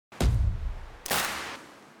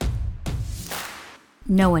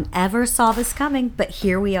No one ever saw this coming, but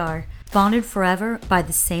here we are, bonded forever by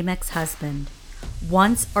the same ex-husband.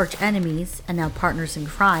 Once arch enemies and now partners in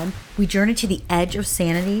crime, we journey to the edge of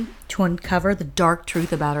sanity to uncover the dark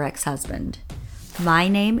truth about our ex-husband. My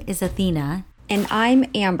name is Athena. And I'm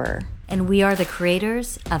Amber. And we are the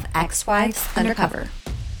creators of Ex-Wives Undercover.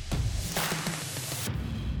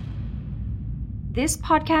 This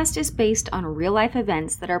podcast is based on real-life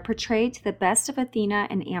events that are portrayed to the best of Athena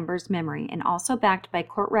and Amber's memory and also backed by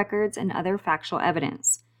court records and other factual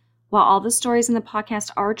evidence. While all the stories in the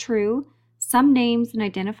podcast are true, some names and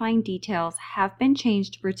identifying details have been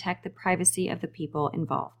changed to protect the privacy of the people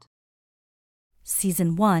involved.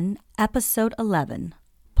 Season 1, Episode 11,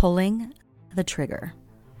 Pulling the Trigger.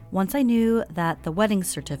 Once I knew that the wedding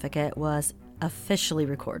certificate was officially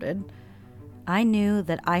recorded, I knew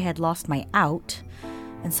that I had lost my out,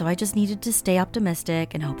 and so I just needed to stay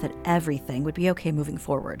optimistic and hope that everything would be okay moving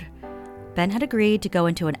forward. Ben had agreed to go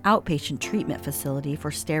into an outpatient treatment facility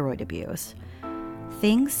for steroid abuse.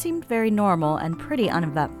 Things seemed very normal and pretty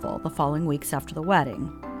uneventful the following weeks after the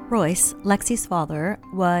wedding. Royce, Lexi's father,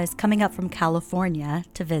 was coming up from California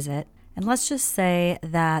to visit, and let's just say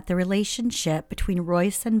that the relationship between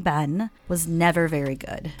Royce and Ben was never very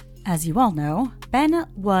good. As you all know, Ben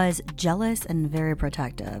was jealous and very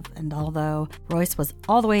protective, and although Royce was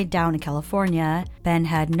all the way down in California, Ben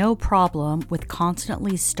had no problem with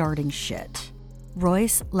constantly starting shit.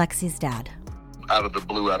 Royce, Lexi's dad. Out of the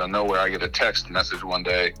blue, out of nowhere, I get a text message one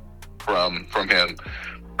day from him.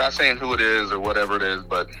 Not saying who it is or whatever it is,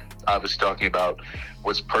 but obviously talking about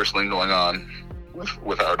what's personally going on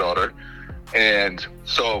with our daughter. And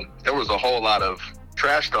so there was a whole lot of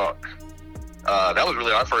trash talk. That was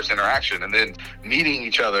really our first interaction. And then meeting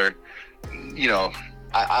each other, you know,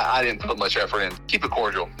 I didn't put much effort in. Keep it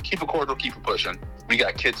cordial, keep it pushing. We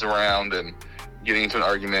got kids around, and getting into an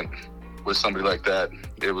argument with somebody like that,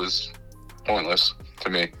 it was pointless to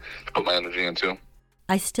me to put my energy into.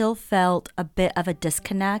 I still felt a bit of a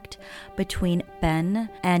disconnect between Ben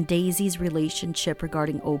and Daisy's relationship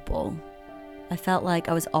regarding Opal. I felt like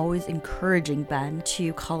I was always encouraging Ben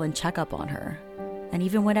to call and check up on her. And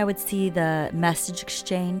even when I would see the message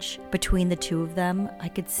exchange between the two of them, I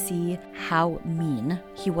could see how mean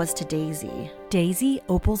he was to Daisy. Daisy,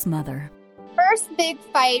 Opal's mother. First big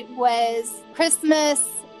fight was Christmas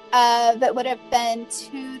that would have been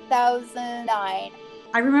 2009.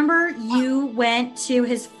 I remember you went to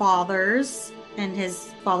his father's and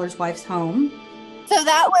his father's wife's home. So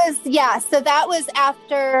that was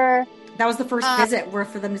after... That was the first visit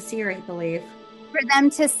for them to see her, I believe. For them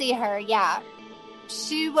to see her, yeah.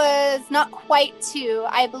 She was not quite 2,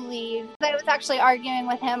 I believe. I was actually arguing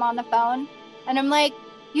with him on the phone, and I'm like,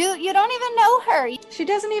 you don't even know her. She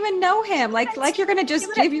doesn't even know him. Like you're going to just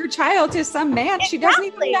give your child to some man Exactly. She doesn't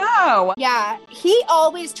even know. Yeah, he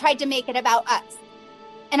always tried to make it about us.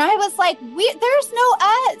 And I was like, there's no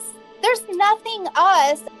us. There's nothing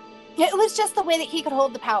us. It was just the way that he could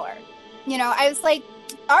hold the power. You know, I was like,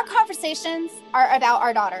 our conversations are about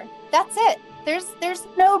our daughter. That's it. There's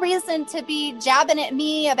no reason to be jabbing at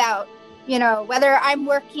me about, you know, whether I'm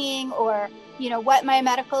working or, you know, what my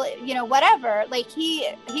medical, you know, whatever. Like he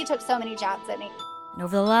took so many jabs at me. And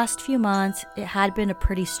over the last few months, it had been a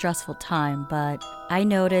pretty stressful time, but I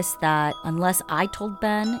noticed that unless I told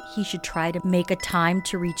Ben he should try to make a time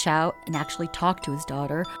to reach out and actually talk to his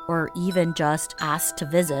daughter, or even just ask to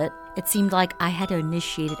visit, it seemed like I had to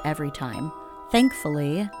initiate it every time.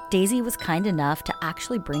 Thankfully, Daisy was kind enough to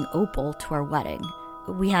actually bring Opal to our wedding.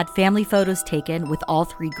 We had family photos taken with all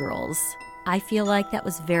 3 girls. I feel like that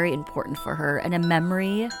was very important for her and a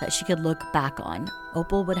memory that she could look back on.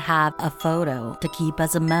 Opal would have a photo to keep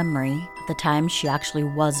as a memory of the time she actually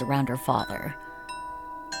was around her father.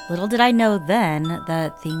 Little did I know then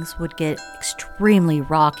that things would get extremely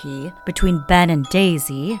rocky between Ben and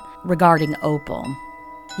Daisy regarding Opal.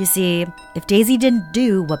 You see, if Daisy didn't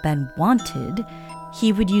do what Ben wanted,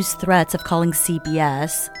 he would use threats of calling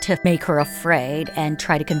CPS to make her afraid and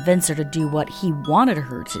try to convince her to do what he wanted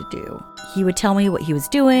her to do. He would tell me what he was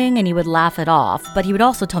doing and he would laugh it off, but he would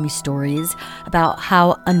also tell me stories about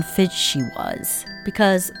how unfit she was.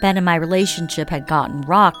 Because Ben and my relationship had gotten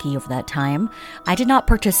rocky over that time, I did not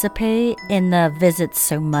participate in the visits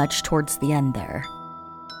so much towards the end there.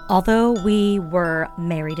 Although we were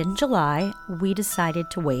married in July, we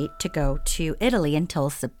decided to wait to go to Italy until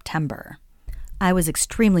September. I was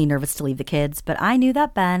extremely nervous to leave the kids, but I knew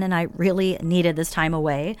that Ben and I really needed this time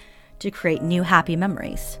away to create new happy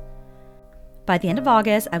memories. By the end of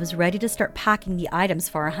August, I was ready to start packing the items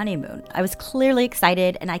for our honeymoon. I was clearly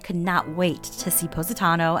excited and I could not wait to see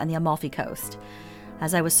Positano and the Amalfi Coast.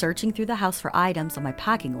 As I was searching through the house for items on my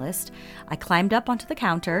packing list, I climbed up onto the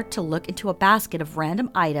counter to look into a basket of random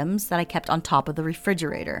items that I kept on top of the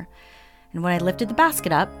refrigerator. And when I lifted the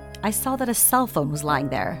basket up, I saw that a cell phone was lying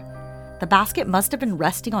there. The basket must have been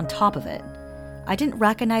resting on top of it. I didn't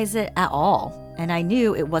recognize it at all, and I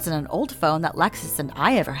knew it wasn't an old phone that Lexus and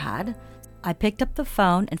I ever had. I picked up the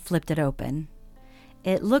phone and flipped it open.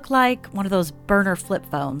 It looked like one of those burner flip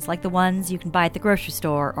phones, like the ones you can buy at the grocery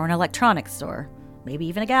store or an electronics store, maybe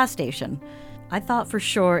even a gas station. I thought for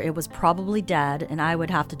sure it was probably dead and I would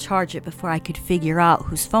have to charge it before I could figure out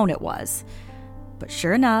whose phone it was. But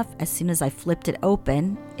sure enough, as soon as I flipped it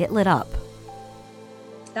open, it lit up.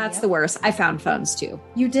 That's the worst. I found phones too.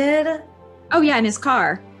 You did? Oh yeah, in his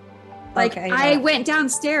car. Like Okay, I yeah. went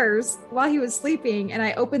downstairs while he was sleeping and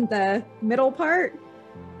I opened the middle part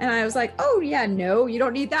and I was like, oh yeah, no, you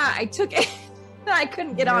don't need that. I took it. I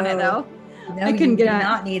couldn't get on it though. No, I couldn't you get did on it.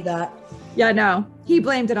 not need that. Yeah, no. He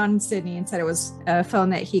blamed it on Sydney and said it was a phone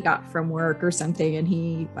that he got from work or something and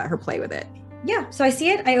he let her play with it. Yeah, so I see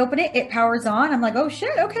it, I open it, it powers on. I'm like, oh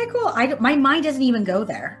shit, okay, cool. My mind doesn't even go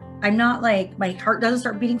there. I'm not like, my heart doesn't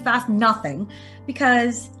start beating fast, nothing,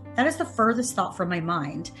 because that is the furthest thought from my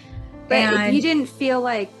mind. But And- you didn't feel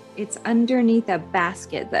like it's underneath a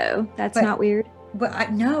basket though. That's But- not weird.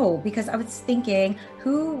 But no, because I was thinking,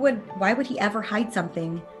 why would he ever hide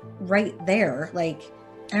something right there? Like,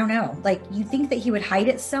 I don't know. Like, you think that he would hide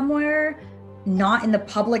it somewhere, not in the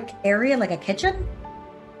public area, like a kitchen?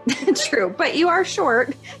 True, but you are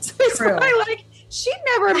short. So it's True. why, like, she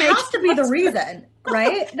never That makes has to be the reason,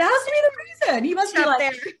 right? That has to be the reason. He must be up like,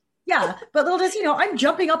 there. yeah, but little does he know, I'm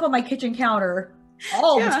jumping up on my kitchen counter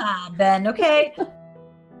all the Yeah. time, Ben, okay?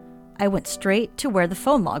 I went straight to where the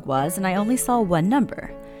phone log was and I only saw one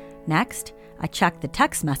number. Next, I checked the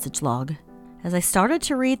text message log. As I started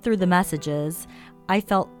to read through the messages, I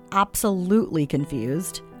felt absolutely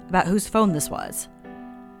confused about whose phone this was.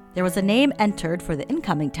 There was a name entered for the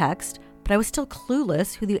incoming text, but I was still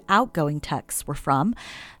clueless who the outgoing texts were from,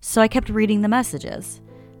 so I kept reading the messages.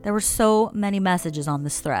 There were so many messages on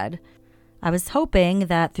this thread. I was hoping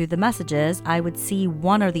that through the messages, I would see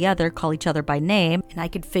one or the other call each other by name and I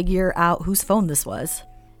could figure out whose phone this was.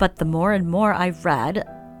 But the more and more I read,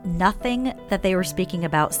 nothing that they were speaking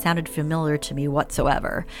about sounded familiar to me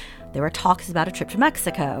whatsoever. There were talks about a trip to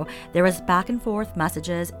Mexico. There was back and forth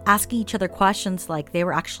messages asking each other questions like they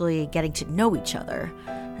were actually getting to know each other.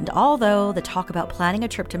 And although the talk about planning a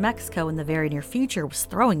trip to Mexico in the very near future was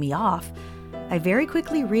throwing me off, I very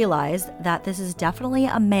quickly realized that this is definitely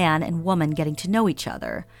a man and woman getting to know each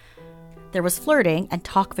other. There was flirting and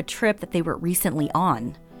talk of a trip that they were recently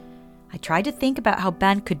on. I tried to think about how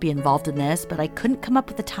Ben could be involved in this, but I couldn't come up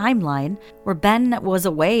with a timeline where Ben was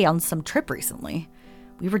away on some trip recently.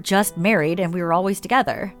 We were just married and we were always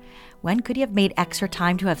together. When could he have made extra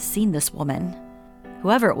time to have seen this woman?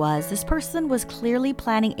 Whoever it was, this person was clearly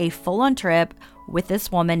planning a full-on trip with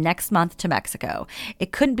this woman next month to Mexico.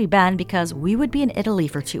 It couldn't be Ben because we would be in Italy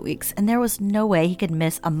for 2 weeks and there was no way he could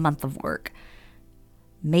miss a month of work.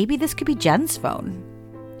 Maybe this could be Jen's phone.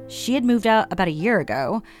 She had moved out about a year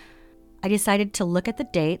ago. I decided to look at the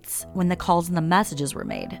dates when the calls and the messages were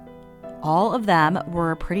made. All of them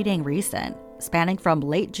were pretty dang recent, spanning from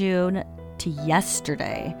late June to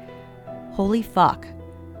yesterday. Holy fuck.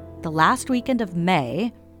 The last weekend of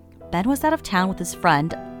May, Ben was out of town with his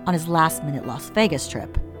friend on his last-minute Las Vegas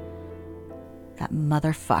trip. That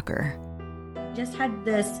motherfucker. Just had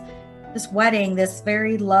this wedding, this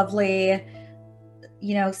very lovely,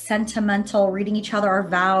 sentimental, reading each other our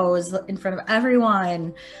vows in front of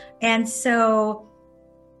everyone. And so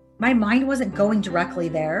my mind wasn't going directly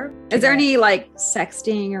there. Is there any like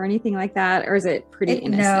sexting or anything like that? Or is it pretty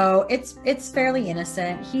innocent? No, it's fairly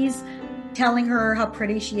innocent. He's telling her how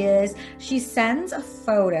pretty she is. She sends a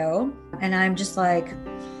photo and I'm just like,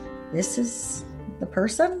 this is the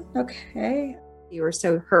person? Okay. You were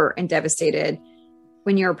so hurt and devastated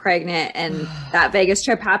when you were pregnant and that Vegas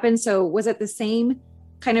trip happened. So was it the same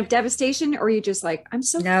kind of devastation or are you just like, I'm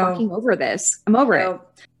so fucking over this. I'm over it.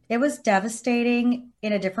 It was devastating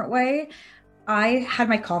in a different way. I had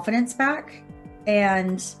my confidence back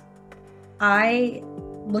and I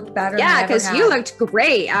looked better. Yeah, because you looked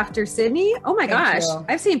great after Sydney. Oh my gosh. you.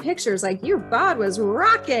 I've seen pictures like your bod was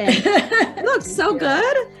rocking. It looked so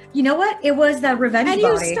good. You know what? It was that revenge And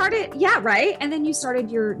body. you started, yeah, right. And then you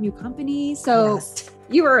started your new company. So Yes.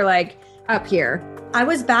 you were like up here. I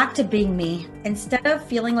was back to being me. Instead of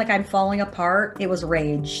feeling like I'm falling apart, it was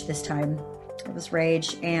rage this time. It was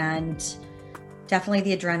rage and definitely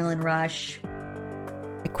the adrenaline rush.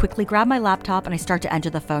 I quickly grabbed my laptop and I start to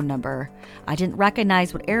enter the phone number. I didn't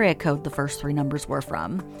recognize what area code the first 3 numbers were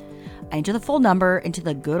from. I enter the full number into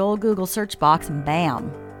the good old Google search box and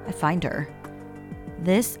bam, I find her.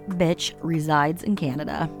 This bitch resides in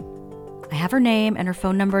Canada. I have her name and her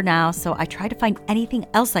phone number now, so I try to find anything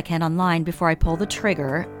else I can online before I pull the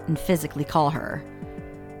trigger and physically call her.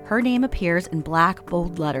 Her name appears in black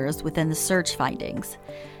bold letters within the search findings.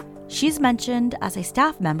 She's mentioned as a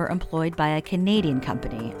staff member employed by a Canadian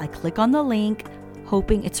company. I click on the link,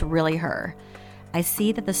 hoping it's really her. I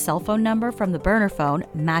see that the cell phone number from the burner phone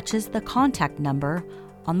matches the contact number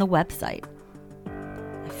on the website.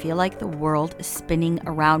 I feel like the world is spinning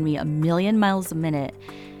around me a million miles a minute,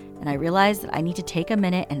 and I realize that I need to take a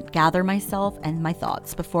minute and gather myself and my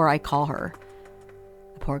thoughts before I call her.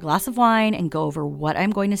 I pour a glass of wine and go over what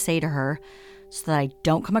I'm going to say to her so that I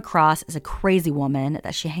don't come across as a crazy woman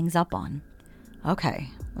that she hangs up on. Okay,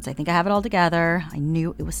 once I think I have it all together, I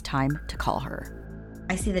knew it was time to call her.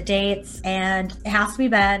 I see the dates, and it has to be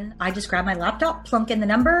Ben. I just grab my laptop, plunk in the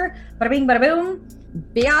number, bada bing, bada boom.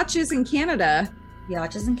 Biatches in Canada.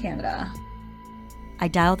 Biatches in Canada. I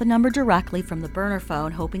dial the number directly from the burner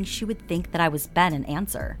phone, hoping she would think that I was Ben and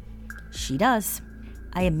answer. She does.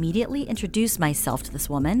 I immediately introduce myself to this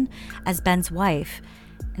woman as Ben's wife,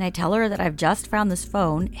 and I tell her that I've just found this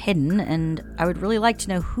phone hidden, and I would really like to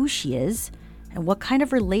know who she is and what kind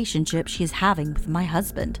of relationship she is having with my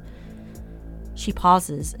husband. She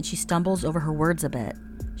pauses and she stumbles over her words a bit.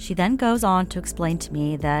 She then goes on to explain to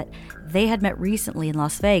me that they had met recently in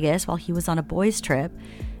Las Vegas while he was on a boys' trip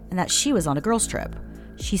and that she was on a girls' trip.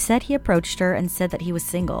 She said he approached her and said that he was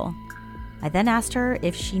single. I then asked her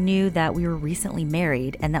if she knew that we were recently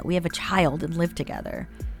married and that we have a child and live together.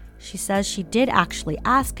 She says she did actually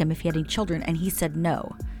ask him if he had any children and he said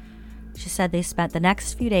no. She said they spent the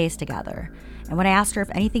next few days together. And when I asked her if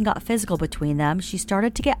anything got physical between them, she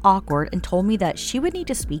started to get awkward and told me that she would need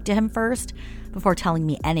to speak to him first before telling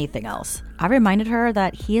me anything else. I reminded her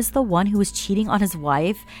that he is the one who was cheating on his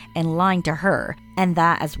wife and lying to her, and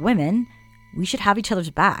that as women, we should have each other's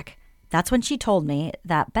back. That's when she told me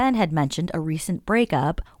that Ben had mentioned a recent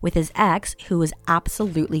breakup with his ex who was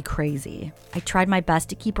absolutely crazy. I tried my best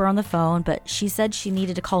to keep her on the phone, but she said she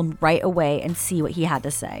needed to call him right away and see what he had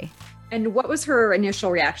to say. And what was her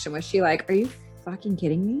initial reaction? Was she like, are you fucking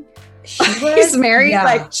kidding me? She was He's married,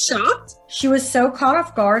 like shocked? She was so caught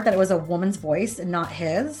off guard that it was a woman's voice and not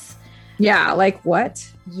his. Yeah, like what?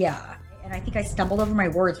 Yeah. And I think I stumbled over my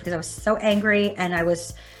words because I was so angry and I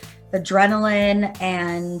was adrenaline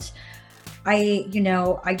and I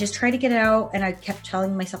just tried to get it out and I kept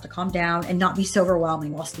telling myself to calm down and not be so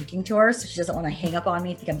overwhelming while speaking to her so she doesn't want to hang up on me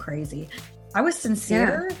and think I'm crazy. I was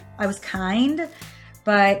sincere. Yeah. I was kind.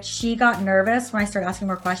 But she got nervous when I started asking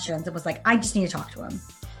more questions and was like, I just need to talk to him.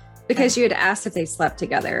 Because you had asked if they slept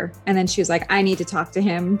together. And then she was like, I need to talk to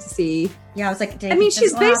him to see. Yeah, I was like,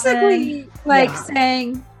 she's basically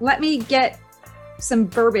saying, let me get some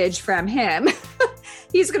verbiage from him.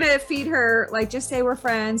 He's going to feed her, like, just say we're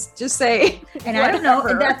friends. Just say. And whatever. I don't know.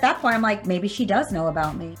 And at that point, I'm like, maybe she does know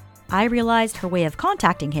about me. I realized her way of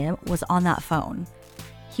contacting him was on that phone.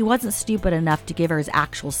 He wasn't stupid enough to give her his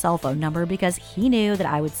actual cell phone number because he knew that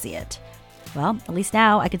I would see it. Well, at least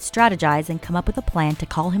now I could strategize and come up with a plan to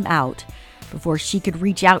call him out before she could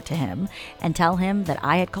reach out to him and tell him that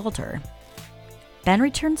I had called her. Ben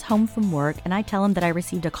returns home from work and I tell him that I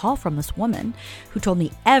received a call from this woman who told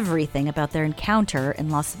me everything about their encounter in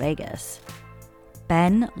Las Vegas.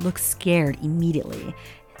 Ben looks scared immediately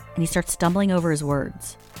and he starts stumbling over his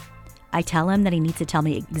words. I tell him that he needs to tell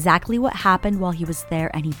me exactly what happened while he was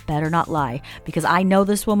there and he better not lie because I know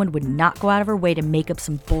this woman would not go out of her way to make up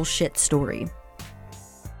some bullshit story.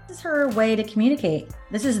 This is her way to communicate.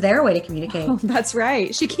 This is their way to communicate. Oh, that's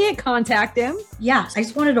right. She can't contact him. Yeah, I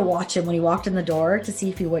just wanted to watch him when he walked in the door to see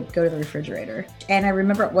if he would go to the refrigerator. And I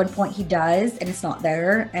remember at one point he does and it's not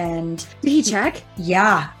there. And did he check?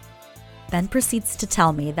 Yeah. Ben proceeds to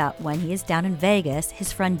tell me that when he is down in Vegas,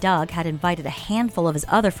 his friend Doug had invited a handful of his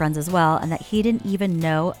other friends as well, and that he didn't even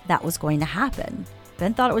know that was going to happen.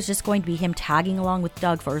 Ben thought it was just going to be him tagging along with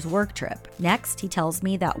Doug for his work trip. Next, he tells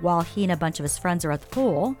me that while he and a bunch of his friends are at the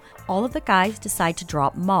pool, all of the guys decide to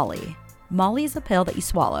drop Molly. Molly is a pill that you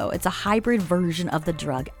swallow. It's a hybrid version of the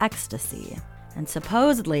drug ecstasy. And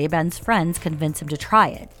supposedly, Ben's friends convince him to try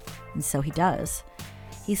it. And so he does.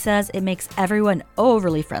 He says it makes everyone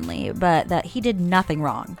overly friendly, but that he did nothing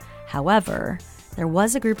wrong. However, there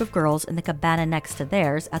was a group of girls in the cabana next to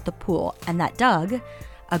theirs at the pool, and that Doug,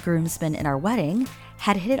 a groomsman in our wedding,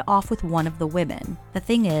 had hit it off with one of the women. The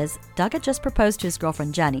thing is, Doug had just proposed to his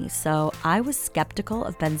girlfriend Jenny, so I was skeptical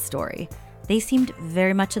of Ben's story. They seemed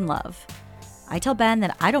very much in love. I tell Ben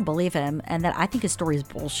that I don't believe him and that I think his story is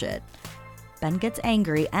bullshit. Ben gets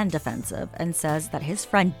angry and defensive and says that his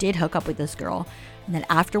friend did hook up with this girl, and then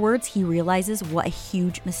afterwards he realizes what a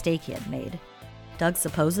huge mistake he had made. Doug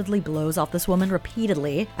supposedly blows off this woman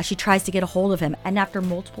repeatedly as she tries to get a hold of him, and after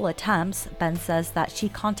multiple attempts, Ben says that she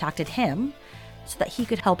contacted him so that he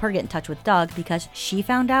could help her get in touch with Doug because she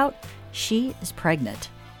found out she is pregnant.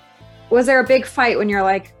 Was there a big fight when you're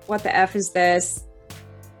like, what the F is this?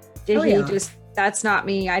 Did he just, that's not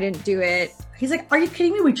me, I didn't do it? He's like, are you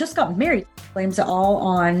kidding me? We just got married. Blames it all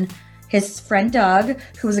on his friend Doug,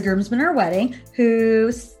 who was a groomsman at our wedding,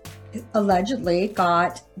 who allegedly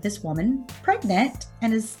got this woman pregnant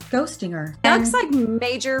and is ghosting her. Doug's like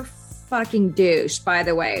major fucking douche, by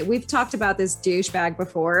the way. We've talked about this douchebag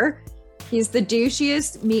before. He's the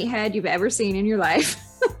douchiest meathead you've ever seen in your life.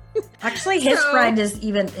 Actually, his friend's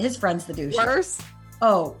the douche. Worse?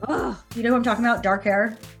 Oh, you know who I'm talking about? Dark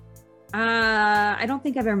hair? I don't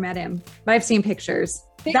think I've ever met him, but I've seen pictures.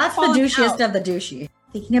 That's the douchiest of the douchey.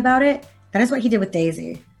 Thinking about it, that is what he did with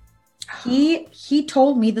Daisy. He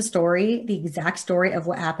told me the exact story of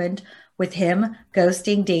what happened with him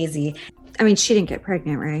ghosting Daisy. I mean, she didn't get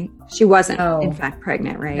pregnant, right? She wasn't, in fact,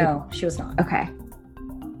 pregnant, right? No, she was not. Okay.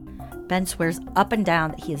 Ben swears up and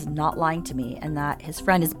down that he is not lying to me and that his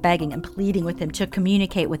friend is begging and pleading with him to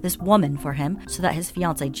communicate with this woman for him so that his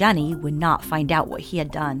fiancée Jenny would not find out what he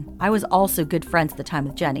had done. I was also good friends at the time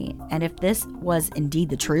with Jenny, and if this was indeed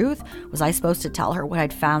the truth, was I supposed to tell her what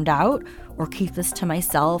I'd found out or keep this to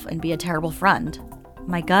myself and be a terrible friend?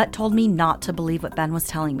 My gut told me not to believe what Ben was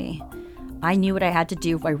telling me. I knew what I had to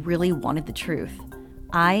do if I really wanted the truth.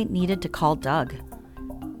 I needed to call Doug.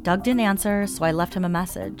 Doug didn't answer, so I left him a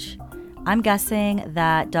message. I'm guessing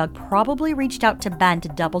that Doug probably reached out to Ben to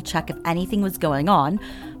double check if anything was going on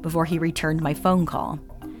before he returned my phone call.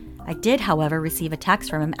 I did, however, receive a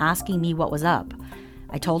text from him asking me what was up.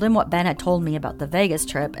 I told him what Ben had told me about the Vegas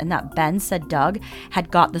trip and that Ben said Doug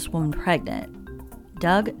had got this woman pregnant.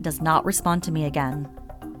 Doug does not respond to me again.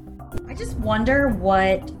 I just wonder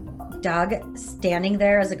what Doug, standing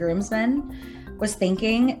there as a groomsman, was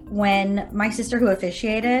thinking when my sister who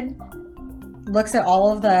officiated looks at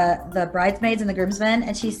all of the bridesmaids and the groomsmen,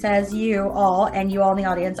 and she says, you all in the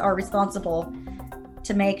audience are responsible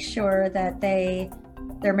to make sure that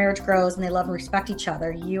their marriage grows and they love and respect each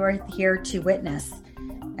other. You are here to witness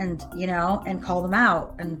and call them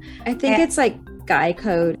out. And I think it's like guy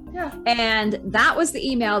code. Yeah. And that was the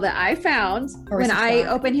email that I found when I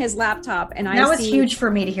opened his laptop, and that was huge for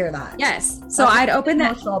me to hear that. Yes. So I'd open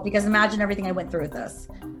that because imagine everything I went through with this.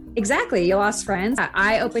 Exactly. You lost friends.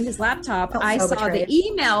 I opened his laptop. I saw the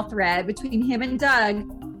email thread between him and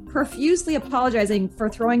Doug, profusely apologizing for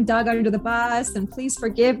throwing Doug under the bus and please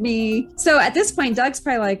forgive me. So at this point, Doug's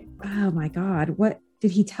probably like, oh my God, what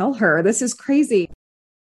did he tell her? This is crazy.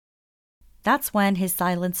 That's when his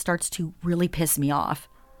silence starts to really piss me off.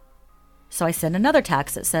 So I send another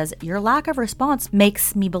text that says, your lack of response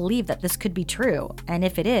makes me believe that this could be true. And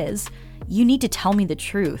if it is, you need to tell me the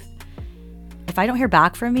truth. If I don't hear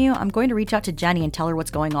back from you, I'm going to reach out to Jenny and tell her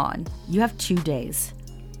what's going on. You have 2 days.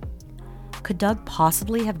 Could Doug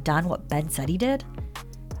possibly have done what Ben said he did?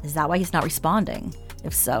 Is that why he's not responding?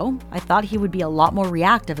 If so, I thought he would be a lot more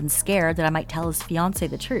reactive and scared that I might tell his fiancée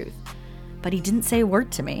the truth. But he didn't say a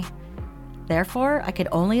word to me. Therefore, I could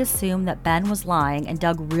only assume that Ben was lying and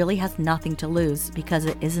Doug really has nothing to lose because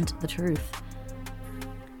it isn't the truth.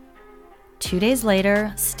 2 days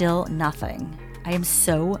later, still nothing. I am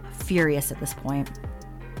so furious at this point.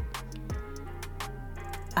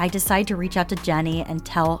 I decide to reach out to Jenny and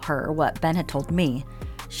tell her what Ben had told me.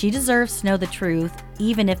 She deserves to know the truth,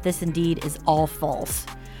 even if this indeed is all false.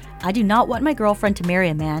 I do not want my girlfriend to marry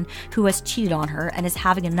a man who has cheated on her and is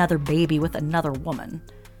having another baby with another woman.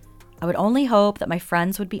 I would only hope that my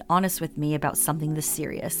friends would be honest with me about something this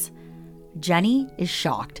serious. Jenny is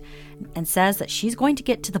shocked and says that she's going to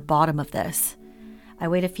get to the bottom of this. I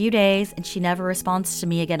wait a few days and she never responds to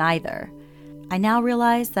me again either. I now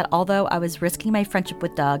realize that although I was risking my friendship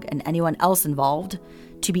with Doug and anyone else involved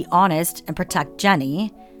to be honest and protect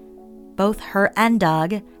Jenny, both her and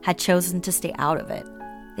Doug had chosen to stay out of it.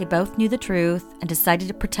 They both knew the truth and decided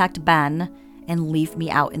to protect Ben and leave me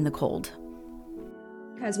out in the cold.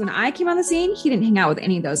 Because when I came on the scene, he didn't hang out with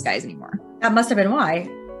any of those guys anymore. That must have been why.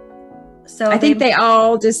 So I think they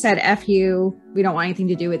all just said, F you, we don't want anything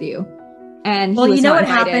to do with you. And well, you know what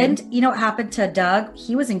happened? You know what happened to Doug?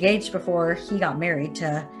 He was engaged before he got married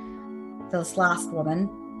to this last woman,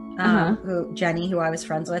 Jenny, who I was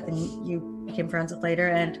friends with, and you became friends with later.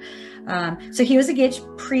 And so he was engaged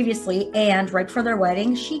previously, and right before their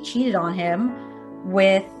wedding, she cheated on him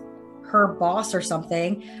with her boss or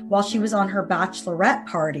something while she was on her bachelorette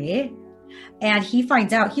party. And he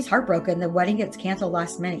finds out, he's heartbroken. The wedding gets canceled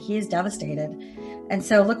last minute. He is devastated. And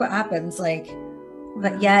so look what happens. Like,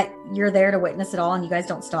 but yet you're there to witness it all and you guys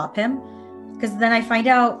don't stop him. Because then I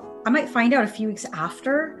might find out a few weeks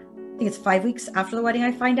after. I think it's 5 weeks after the wedding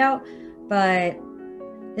I find out. But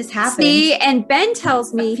this happened. See, and Ben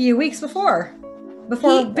tells me a few weeks before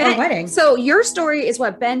our wedding. So your story is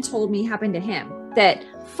what Ben told me happened to him. That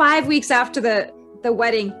 5 weeks after the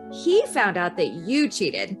wedding, he found out that you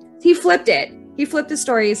cheated. He flipped it. He flipped the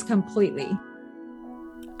stories completely.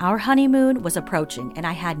 Our honeymoon was approaching and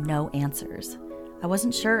I had no answers. I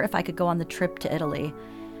wasn't sure if I could go on the trip to Italy.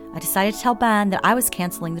 I decided to tell Ben that I was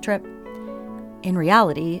canceling the trip. In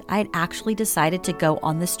reality, I had actually decided to go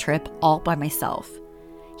on this trip all by myself.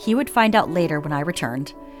 He would find out later when I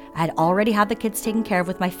returned. I had already had the kids taken care of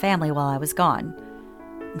with my family while I was gone.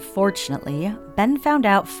 Unfortunately, Ben found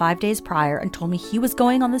out 5 days prior and told me he was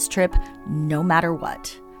going on this trip no matter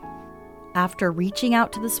what. After reaching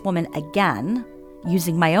out to this woman again,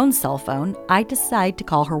 using my own cell phone, I decide to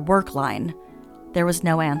call her work line. There was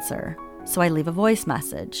no answer, so I leave a voice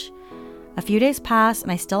message. A few days pass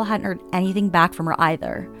and I still hadn't heard anything back from her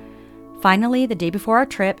either. Finally, the day before our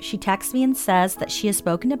trip, she texts me and says that she has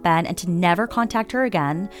spoken to Ben and to never contact her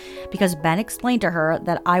again because Ben explained to her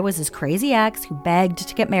that I was his crazy ex who begged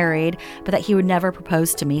to get married, but that he would never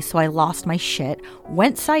propose to me, so I lost my shit,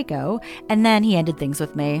 went psycho, and then he ended things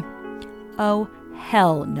with me. Oh,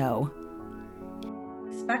 hell no.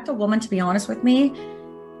 I expect a woman to be honest with me,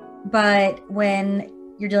 but when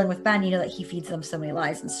you're dealing with Ben, you know that he feeds them so many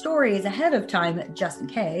lies and stories ahead of time just in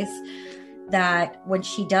case, that when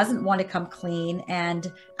she doesn't want to come clean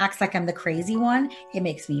and acts like I'm the crazy one, it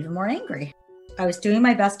makes me even more angry. I was doing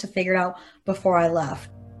my best to figure it out before I left.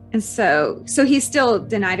 And so he still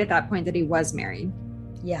denied at that point that he was married.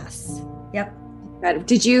 Yes. Yep. But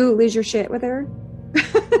did you lose your shit with her?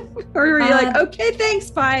 Or were you like, okay,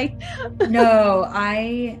 thanks, bye? No,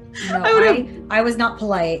 I was not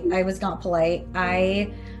polite.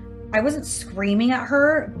 I wasn't screaming at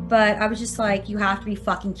her, but I was just like, you have to be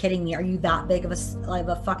fucking kidding me. Are you that big of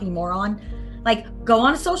a fucking moron? Like, go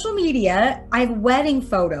on social media. I have wedding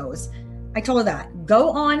photos. I told her that.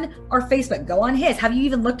 Go on our Facebook. Go on his. Have you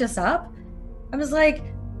even looked us up? I was like,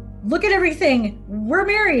 look at everything. We're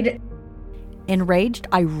married. Enraged,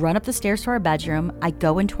 I run up the stairs to our bedroom. I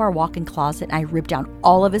go into our walk-in closet and I rip down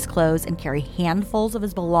all of his clothes and carry handfuls of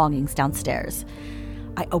his belongings downstairs.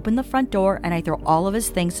 I open the front door and I throw all of his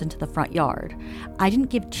things into the front yard. I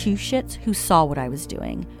didn't give two shits who saw what I was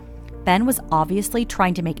doing. Ben was obviously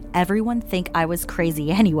trying to make everyone think I was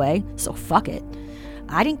crazy anyway, so fuck it.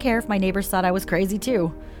 I didn't care if my neighbors thought I was crazy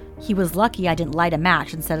too. He was lucky I didn't light a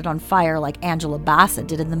match and set it on fire like Angela Bassett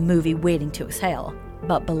did in the movie Waiting to Exhale.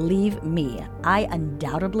 But believe me, I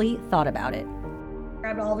undoubtedly thought about it.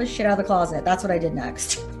 Grabbed all of his shit out of the closet. That's what I did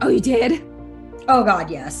next. Oh, you did? Oh God,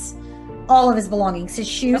 yes. All of his belongings, his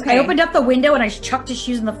shoes. Okay. I opened up the window and I chucked his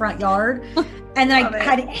shoes in the front yard. And then I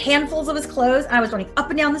had handfuls of his clothes. And I was running up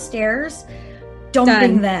and down the stairs,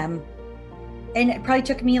 dumping them. And it probably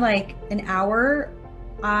took me like an hour.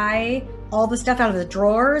 All the stuff out of the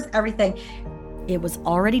drawers, everything. It was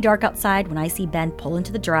already dark outside when I see Ben pull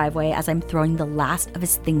into the driveway as I'm throwing the last of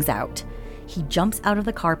his things out. He jumps out of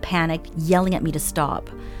the car, panicked, yelling at me to stop.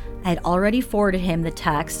 I had already forwarded him the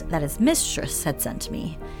text that his mistress had sent to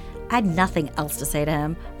me. I had nothing else to say to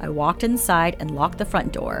him. I walked inside and locked the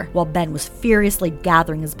front door, while Ben was furiously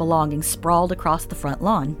gathering his belongings sprawled across the front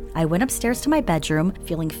lawn. I went upstairs to my bedroom,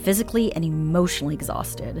 feeling physically and emotionally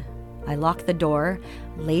exhausted. I locked the door,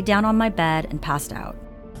 laid down on my bed, and passed out.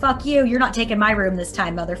 Fuck you, you're not taking my room this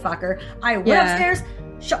time, motherfucker. I went upstairs,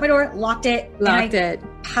 shut my door, locked it,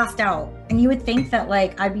 passed out. And you would think that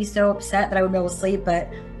like I'd be so upset that I would be able to sleep,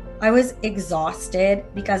 but I was exhausted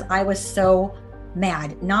because I was so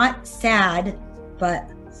mad. Not sad, but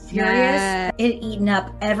furious. Yeah. It had eaten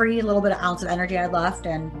up every little bit of ounce of energy I left,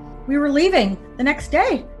 and we were leaving the next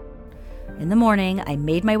day. In the morning, I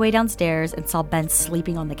made my way downstairs and saw Ben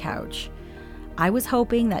sleeping on the couch. I was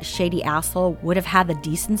hoping that shady asshole would have had the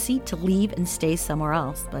decency to leave and stay somewhere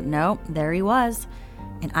else, but no, there he was,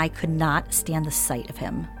 and I could not stand the sight of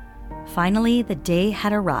him. Finally, the day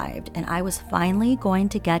had arrived, and I was finally going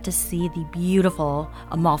to get to see the beautiful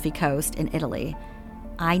Amalfi Coast in Italy.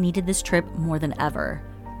 I needed this trip more than ever.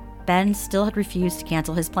 Ben still had refused to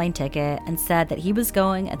cancel his plane ticket and said that he was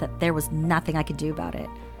going and that there was nothing I could do about it.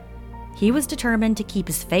 He was determined to keep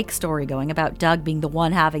his fake story going about Doug being the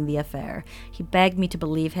one having the affair. He begged me to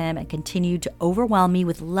believe him and continued to overwhelm me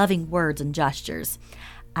with loving words and gestures.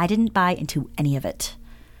 I didn't buy into any of it.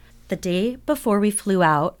 The day before we flew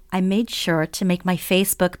out, I made sure to make my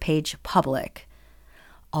Facebook page public.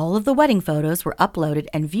 All of the wedding photos were uploaded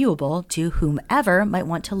and viewable to whomever might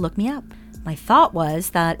want to look me up. My thought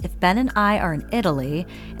was that if Ben and I are in Italy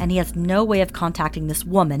and he has no way of contacting this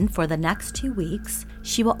woman for the next 2 weeks,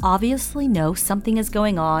 she will obviously know something is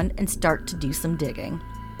going on and start to do some digging.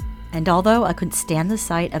 And although I couldn't stand the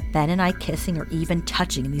sight of Ben and I kissing or even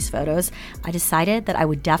touching in these photos, I decided that I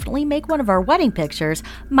would definitely make one of our wedding pictures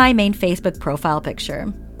my main Facebook profile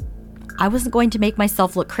picture. I wasn't going to make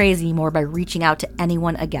myself look crazy anymore by reaching out to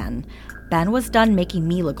anyone again. Ben was done making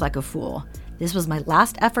me look like a fool. This was my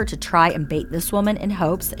last effort to try and bait this woman in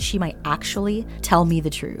hopes that she might actually tell me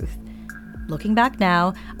the truth. Looking back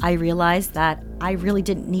now, I realized that I really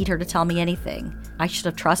didn't need her to tell me anything. I should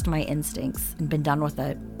have trusted my instincts and been done with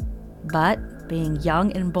it. But being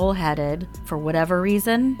young and bullheaded, for whatever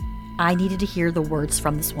reason, I needed to hear the words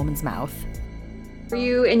from this woman's mouth. Were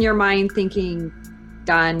you in your mind thinking,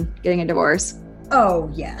 done, getting a divorce?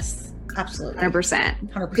 Oh, yes. Absolutely.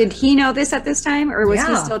 100%. 100%. Did he know this at this time, or was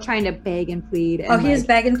he still trying to beg and plead? And he was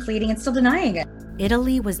begging, pleading, and still denying it.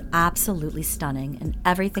 Italy was absolutely stunning and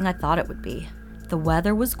everything I thought it would be. The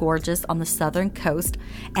weather was gorgeous on the southern coast,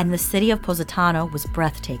 and the city of Positano was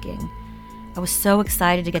breathtaking. I was so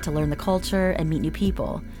excited to get to learn the culture and meet new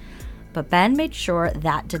people. But Ben made sure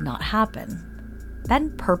that did not happen.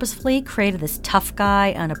 Ben purposefully created this tough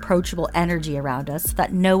guy, unapproachable energy around us so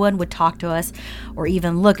that no one would talk to us or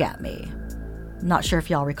even look at me. I'm not sure if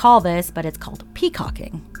y'all recall this, but it's called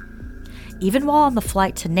peacocking. Even while on the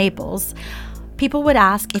flight to Naples, people would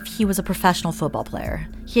ask if he was a professional football player.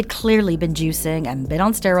 He had clearly been juicing and been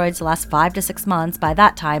on steroids the last 5 to 6 months by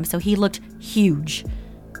that time, so he looked huge.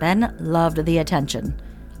 Ben loved the attention.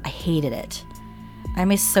 I hated it.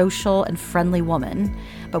 I'm a social and friendly woman,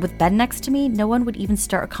 but with Ben next to me, no one would even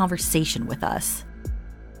start a conversation with us.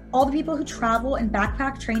 All the people who travel and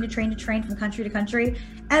backpack train to train from country to country,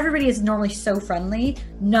 everybody is normally so friendly.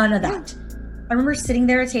 None of that. I remember sitting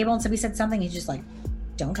there at a table and somebody said something, he's just like,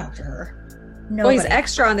 don't talk to her. No. Well, he's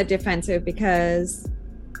extra on the defensive because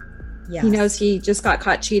he knows he just got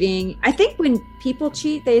caught cheating. I think when people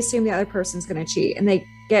cheat, they assume the other person's going to cheat and they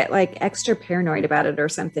get like extra paranoid about it or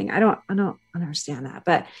something. I don't understand that.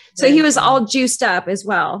 But so he was all juiced up as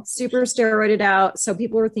well, super steroided out. So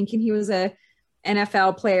people were thinking he was a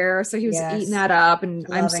NFL player. So he was eating that up and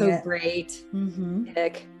loving I'm so great. Mm-hmm.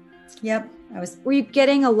 Dick. Yep. Were you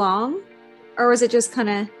getting along or was it just kind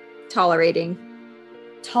of tolerating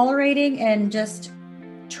and just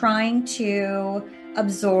trying to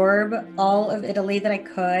absorb all of Italy that I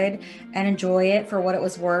could and enjoy it for what it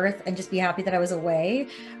was worth and just be happy that I was away.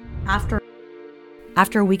 After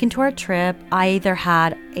a week into our trip, I either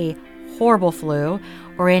had a horrible flu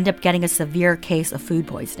or ended up getting a severe case of food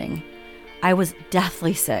poisoning. I was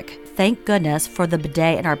deathly sick. Thank goodness for the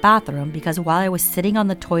bidet in our bathroom, because while I was sitting on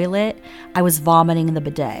the toilet, I was vomiting in the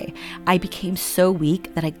bidet. I became so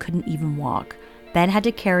weak that I couldn't even walk. Ben had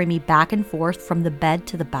to carry me back and forth from the bed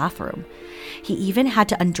to the bathroom. He even had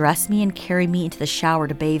to undress me and carry me into the shower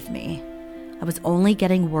to bathe me. I was only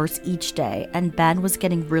getting worse each day, and Ben was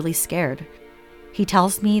getting really scared. He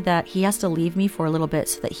tells me that he has to leave me for a little bit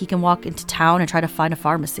so that he can walk into town and try to find a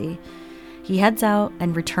pharmacy. He heads out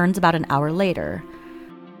and returns about an hour later.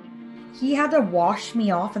 He had to wash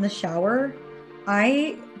me off in the shower.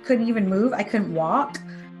 I couldn't even move. I couldn't walk.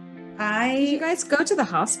 Did you guys go to the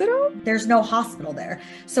hospital? There's no hospital there.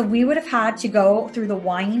 So we would have had to go through the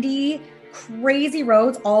windy, crazy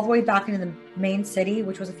roads all the way back into the main city,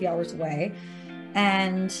 which was a few hours away.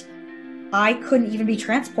 And I couldn't even be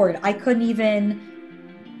transported. I couldn't even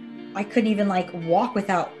like walk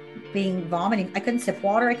without being vomiting. I couldn't sip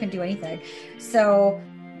water. I couldn't do anything. So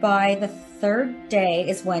by the third day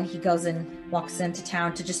is when he goes and walks into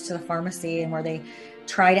town to the pharmacy, and where they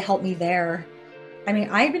try to help me there. I mean,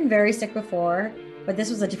 I've been very sick before, but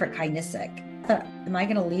this was a different kind of sick. I thought, am I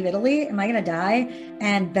going to leave Italy? Am I going to die?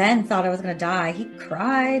 And Ben thought I was going to die. He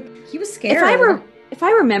cried. He was scared. If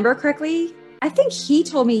I remember correctly, I think he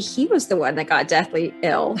told me he was the one that got deathly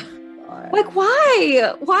ill. Like,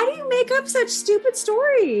 why? Why do you make up such stupid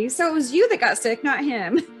stories? So it was you that got sick, not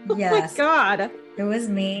him. Yes. Oh my God. It was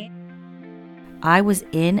me. I was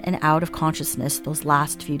in and out of consciousness those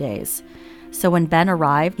last few days. So when Ben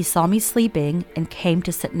arrived, he saw me sleeping and came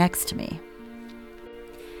to sit next to me.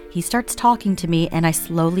 He starts talking to me and I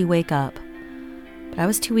slowly wake up. But I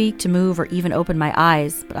was too weak to move or even open my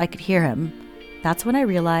eyes, but I could hear him. That's when I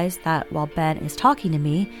realized that while Ben is talking to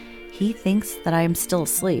me, he thinks that I am still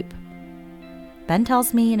asleep. Ben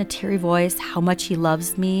tells me in a teary voice how much he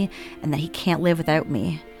loves me and that he can't live without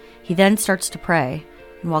me. He then starts to pray,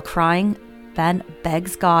 and while crying, Ben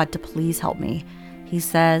begs God to please help me. He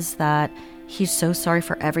says that he's so sorry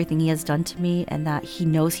for everything he has done to me and that he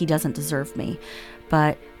knows he doesn't deserve me,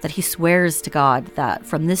 but that he swears to God that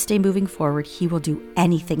from this day moving forward, he will do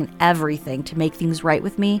anything and everything to make things right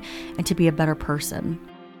with me and to be a better person.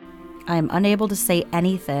 I am unable to say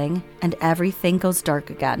anything, and everything goes dark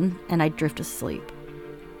again, and I drift asleep.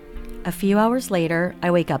 A few hours later, I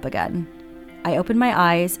wake up again. I open my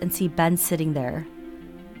eyes and see Ben sitting there.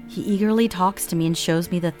 He eagerly talks to me and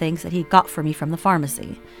shows me the things that he got for me from the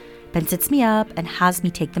pharmacy. Ben sits me up and has me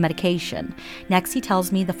take the medication. Next, he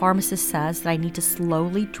tells me the pharmacist says that I need to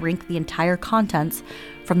slowly drink the entire contents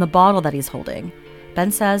from the bottle that he's holding.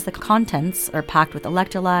 Ben says the contents are packed with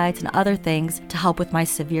electrolytes and other things to help with my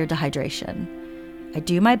severe dehydration. I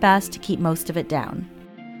do my best to keep most of it down.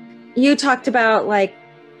 You talked about like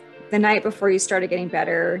the night before you started getting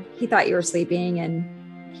better, he thought you were sleeping and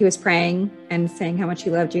he was praying and saying how much he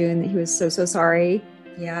loved you and that he was so sorry.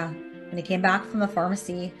 Yeah. When he came back from the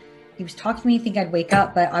pharmacy, he was talking to me, think I'd wake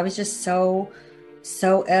up, but I was just so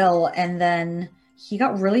ill. And then he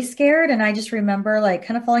got really scared. And I just remember like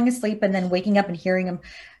kind of falling asleep and then waking up and hearing him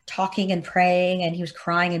talking and praying. And he was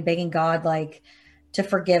crying and begging God, like, to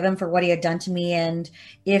forgive him for what he had done to me. And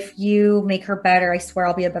if you make her better, I swear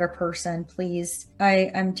I'll be a better person. Please.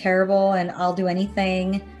 I'm terrible and I'll do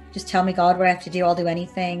anything. Just tell me, God, what I have to do. I'll do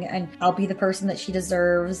anything and I'll be the person that she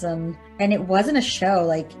deserves. And it wasn't a show.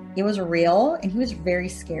 Like, it was real. And he was very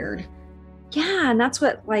scared. Yeah. And that's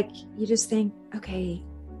what, like, you just think, okay,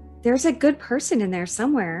 there's a good person in there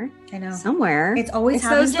somewhere. I know. Somewhere. It's always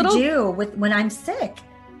having to do with when I'm sick.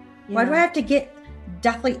 Yeah. Why do I have to get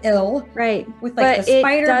deathly ill? Right. With like the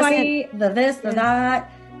spider bite, the this, the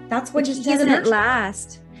that. That's what just doesn't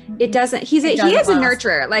last. It doesn't. He is a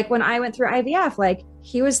nurturer. Like when I went through IVF, like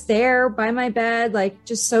he was there by my bed, like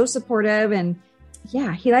just so supportive. And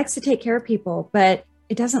yeah, he likes to take care of people, but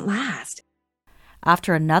it doesn't last.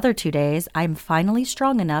 After another 2 days, I'm finally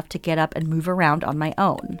strong enough to get up and move around on my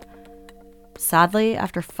own. Sadly,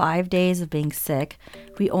 after 5 days of being sick,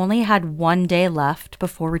 we only had 1 day left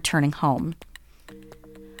before returning home.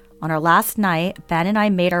 On our last night, Ben and I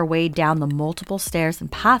made our way down the multiple stairs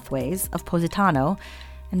and pathways of Positano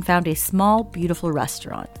and found a small, beautiful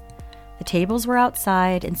restaurant. The tables were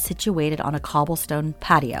outside and situated on a cobblestone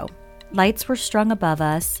patio. Lights were strung above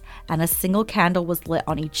us, and a single candle was lit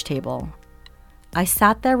on each table. I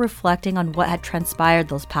sat there reflecting on what had transpired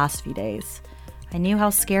those past few days. I knew how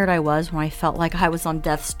scared I was when I felt like I was on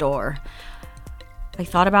death's door. I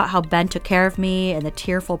thought about how Ben took care of me and the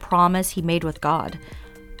tearful promise he made with God.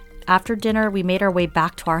 After dinner, we made our way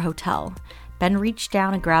back to our hotel. Ben reached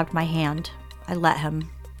down and grabbed my hand. I let him.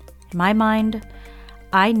 In my mind,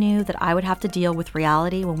 I knew that I would have to deal with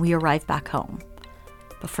reality when we arrived back home.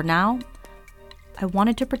 But for now, I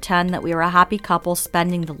wanted to pretend that we were a happy couple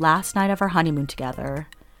spending the last night of our honeymoon together.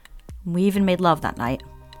 We even made love that night.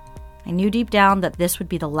 I knew deep down that this would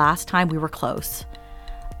be the last time we were close.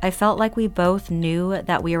 I felt like we both knew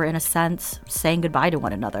that we were, in a sense, saying goodbye to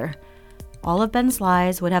one another. All of Ben's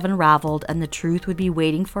lies would have unraveled and the truth would be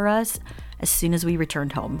waiting for us as soon as we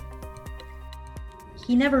returned home.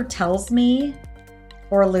 He never tells me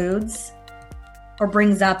or alludes or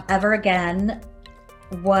brings up ever again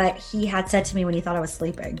what he had said to me when he thought I was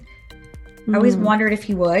sleeping. I always wondered if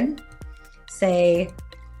he would say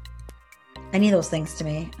any of those things to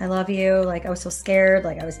me. I love you. Like, I was so scared.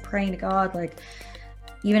 Like, I was praying to God. Like,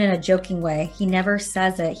 even in a joking way. He never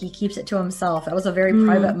says it. He keeps it to himself. That was a very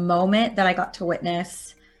private moment that I got to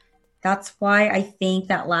witness. That's why I think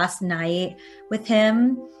that last night with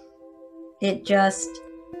him, it just,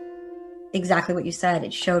 exactly what you said.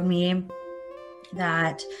 It showed me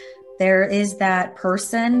that there is that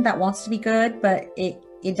person that wants to be good, but it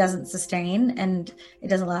doesn't sustain and it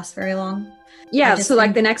doesn't last very long. Yeah. So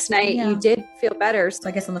like the next night you did feel better. So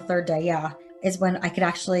I guess on the third day, is when I could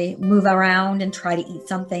actually move around and try to eat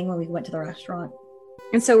something when we went to the restaurant.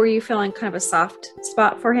 And so were you feeling kind of a soft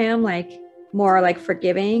spot for him, like more like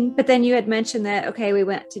forgiving? But then you had mentioned that, okay, we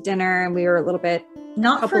went to dinner and we were a little bit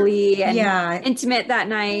coupley and intimate that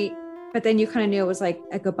night. But then you kind of knew it was like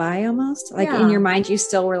a goodbye almost. Like in your mind, you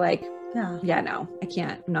still were like, no, I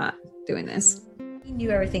can't. I'm not doing this. He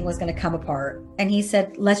knew everything was going to come apart. And he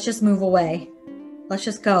said, let's just move away. Let's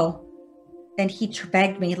just go. And he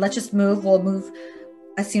begged me, let's just move. We'll move.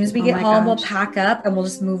 As soon as we get home, we'll pack up and we'll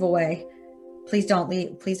just move away. Please don't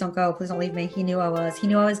leave. Please don't go. Please don't leave me. He knew I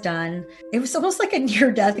was done. It was almost like a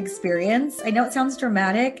near-death experience. I know it sounds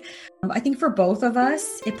dramatic. I think for both of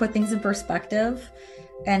us, it put things in perspective.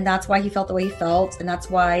 And that's why he felt the way he felt. And that's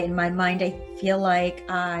why in my mind, I feel like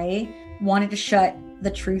I wanted to shut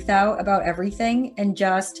the truth out about everything and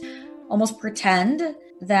just almost pretend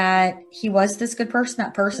that he was this good person,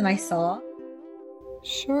 that person I saw.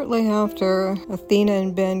 Shortly after Athena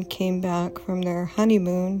and Ben came back from their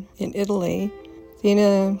honeymoon in Italy,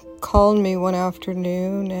 Athena called me one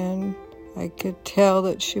afternoon and I could tell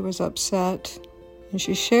that she was upset. And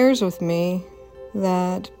she shares with me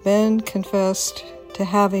that Ben confessed to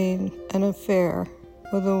having an affair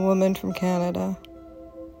with a woman from Canada.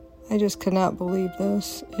 I just could not believe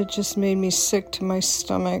this. It just made me sick to my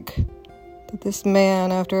stomach that this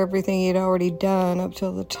man, after everything he'd already done up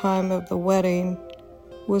till the time of the wedding,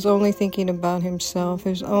 was only thinking about himself,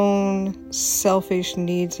 his own selfish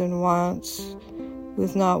needs and wants,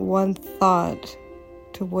 with not one thought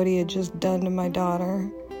to what he had just done to my daughter,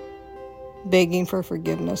 begging for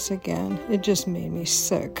forgiveness again. It just made me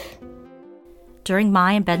sick. During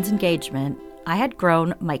my and Ben's engagement, I had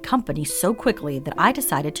grown my company so quickly that I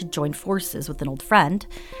decided to join forces with an old friend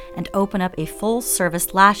and open up a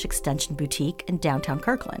full-service lash extension boutique in downtown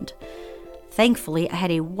Kirkland. Thankfully, I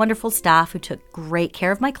had a wonderful staff who took great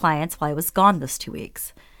care of my clients while I was gone those 2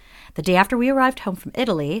 weeks. The day after we arrived home from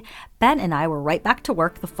Italy, Ben and I were right back to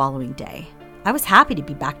work the following day. I was happy to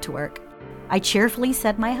be back to work. I cheerfully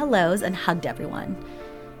said my hellos and hugged everyone.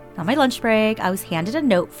 On my lunch break, I was handed a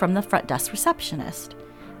note from the front desk receptionist.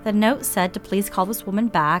 The note said to please call this woman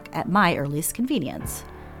back at my earliest convenience.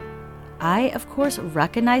 I, of course,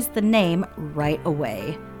 recognized the name right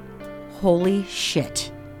away. Holy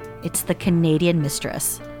shit. It's the Canadian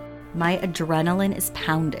mistress. My adrenaline is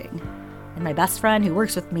pounding, and my best friend who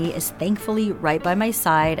works with me is thankfully right by my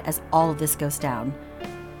side as all of this goes down.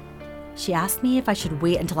 She asked me if I should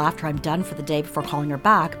wait until after I'm done for the day before calling her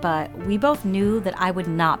back, but we both knew that I would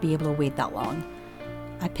not be able to wait that long.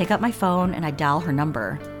 I pick up my phone and I dial her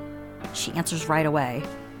number. She answers right away.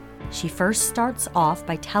 She first starts off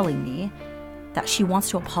by telling me that she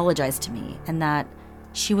wants to apologize to me and that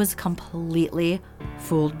she was completely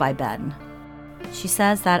fooled by Ben. She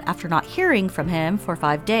says that after not hearing from him for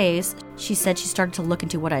 5 days, she said she started to look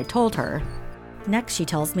into what I told her. Next, she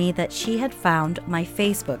tells me that she had found my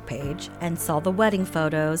Facebook page and saw the wedding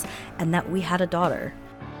photos and that we had a daughter.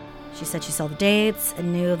 She said she saw the dates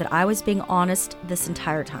and knew that I was being honest this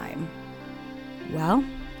entire time. Well,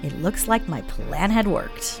 it looks like my plan had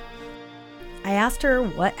worked. I asked her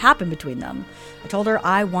what happened between them. I told her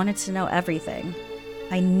I wanted to know everything.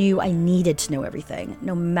 I knew I needed to know everything,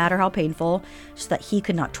 no matter how painful, so that he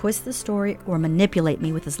could not twist the story or manipulate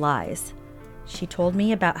me with his lies. She told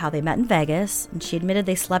me about how they met in Vegas, and she admitted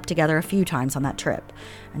they slept together a few times on that trip,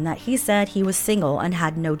 and that he said he was single and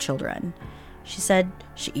had no children. She said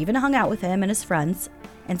she even hung out with him and his friends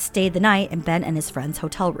and stayed the night in Ben and his friend's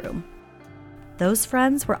hotel room. Those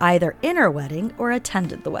friends were either in her wedding or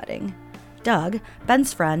attended the wedding. Doug,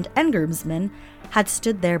 Ben's friend and groomsman, had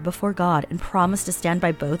stood there before God and promised to stand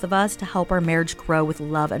by both of us to help our marriage grow with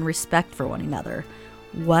love and respect for one another.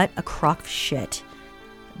 What a crock of shit.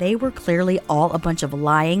 They were clearly all a bunch of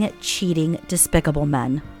lying, cheating, despicable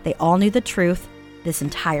men. They all knew the truth this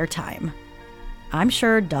entire time. I'm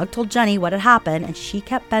sure Doug told Jenny what had happened, and she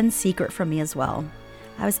kept Ben's secret from me as well.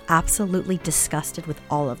 I was absolutely disgusted with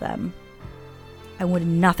all of them. I wanted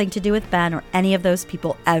nothing to do with Ben or any of those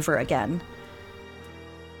people ever again.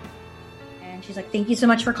 And she's like, thank you so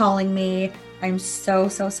much for calling me. I'm so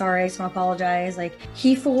sorry. I just want to apologize. Like,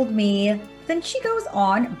 he fooled me. Then she goes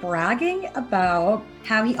on bragging about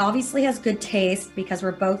how he obviously has good taste because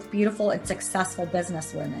we're both beautiful and successful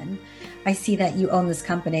businesswomen. I see that you own this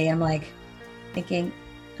company. I'm like thinking,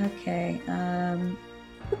 okay, and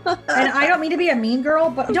I don't mean to be a mean girl,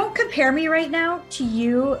 but don't compare me right now to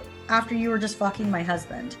you after you were just fucking my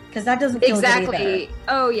husband, because that doesn't feel exactly good either.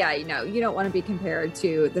 Oh yeah, you don't want to be compared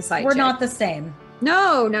to the side We're chick. not the same.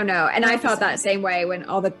 No. And I felt that same way when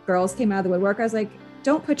all the girls came out of the woodwork. I was like,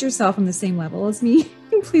 don't put yourself on the same level as me.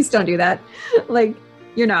 Please don't do that. Like,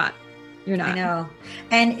 you're not. I know.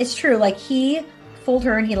 And it's true. Like, he fooled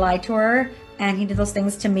her and he lied to her and he did those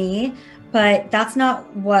things to me, but that's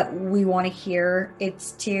not what we want to hear. it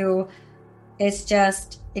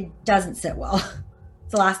doesn't sit well.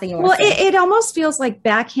 It's the last thing you want to say. It almost feels like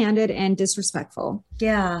backhanded and disrespectful.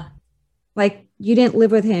 Yeah. Like, you didn't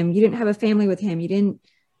live with him. You didn't have a family with him. You didn't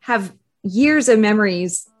have years of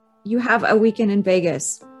memories. You have a weekend in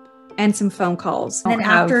Vegas and some phone calls. And then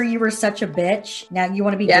after you were such a bitch, now you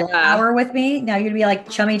want to be hour with me? Now you're going to be like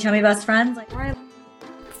chummy best friends? Like, all right.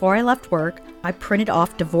 Before I left work, I printed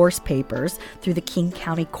off divorce papers through the King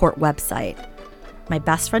County Court website. My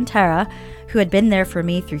best friend Tara, who had been there for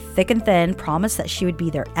me through thick and thin, promised that she would be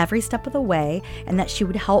there every step of the way and that she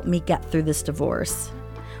would help me get through this divorce.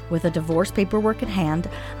 With the divorce paperwork in hand,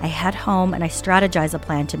 I head home and I strategize a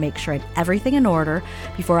plan to make sure I had everything in order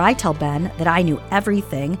before I tell Ben that I knew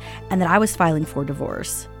everything and that I was filing for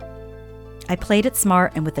divorce. I played it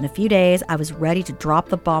smart, and within a few days, I was ready to drop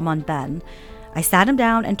the bomb on Ben. I sat him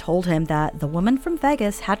down and told him that the woman from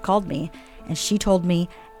Vegas had called me, and she told me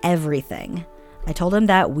everything. I told him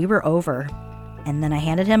that we were over, and then I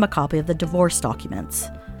handed him a copy of the divorce documents.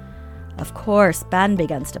 Of course, Ben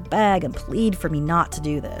begins to beg and plead for me not to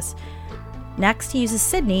do this. Next, he uses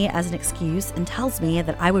Sydney as an excuse and tells me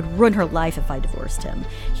that I would ruin her life if I divorced him.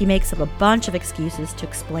 He makes up a bunch of excuses to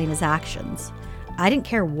explain his actions. I didn't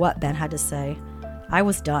care what Ben had to say. I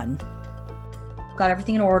was done. Got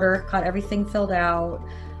everything in order, got everything filled out,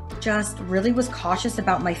 just really was cautious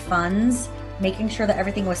about my funds, making sure that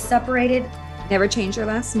everything was separated. Never changed your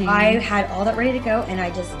last name. I had all that ready to go, and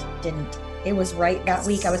I just didn't. It was right that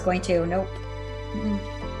week I was going to. Nope.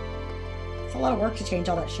 It's a lot of work to change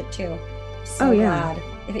all that shit too. So glad.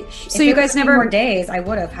 If you guys never more days, I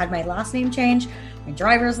would have had my last name changed, my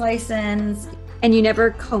driver's license. And you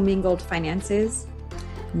never commingled finances?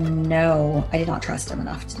 No, I did not trust him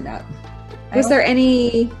enough to do that. Was there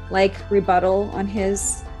any rebuttal on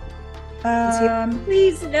his?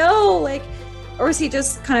 Please no, or was he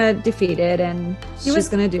just kind of defeated and he was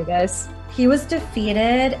going to do this? He was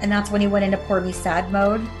defeated, and that's when he went into poor me sad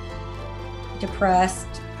mode. Depressed,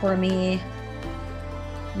 poor me.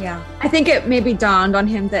 Yeah. I think it maybe dawned on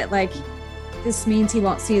him that this means he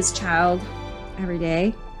won't see his child every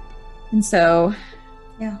day. And so,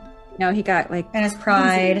 yeah. He got and his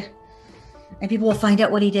pride. And people will find out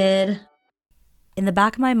what he did. In the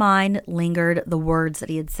back of my mind lingered the words that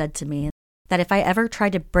he had said to me, that if I ever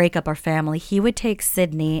tried to break up our family, he would take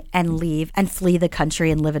Sydney and leave and flee the country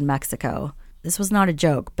and live in Mexico. This was not a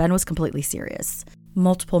joke. Ben was completely serious.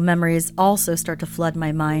 Multiple memories also start to flood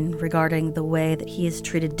my mind regarding the way that he has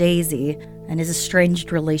treated Daisy and his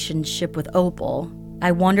estranged relationship with Opal.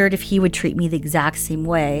 I wondered if he would treat me the exact same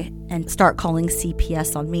way and start calling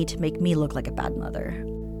CPS on me to make me look like a bad mother.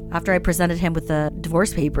 After I presented him with the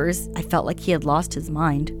divorce papers, I felt like he had lost his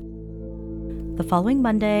mind. The following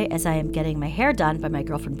Monday, as I am getting my hair done by my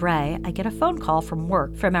girlfriend Bray, I get a phone call from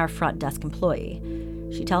work from our front desk employee.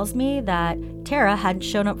 She tells me that Tara hadn't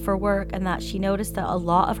shown up for work and that she noticed that a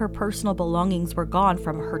lot of her personal belongings were gone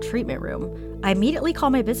from her treatment room. I immediately call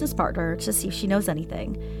my business partner to see if she knows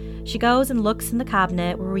anything. She goes and looks in the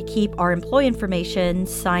cabinet where we keep our employee information,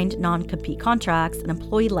 signed non-compete contracts, and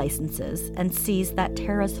employee licenses, and sees that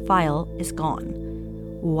Tara's file is gone.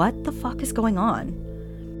 What the fuck is going on?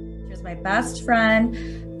 She was my best friend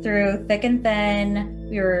through thick and thin.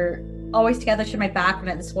 We were always together. She had my back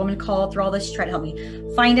when this woman called through all this. She tried to help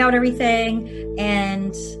me find out everything.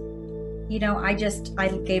 And, I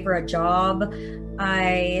gave her a job.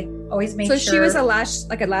 I always made sure. So she was a lash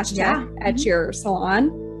tech at your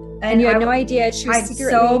salon? And you had no idea she was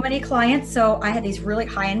secretly... I had so many clients. So I had these really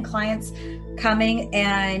high-end clients coming,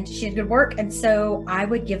 and she had good work. And so I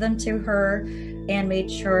would give them to her and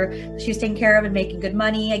made sure she was taken care of and making good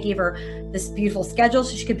money. I gave her this beautiful schedule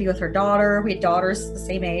so she could be with her daughter. We had daughters the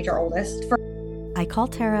same age, our oldest. I call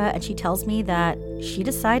Tara and she tells me that she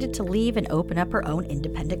decided to leave and open up her own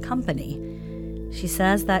independent company. She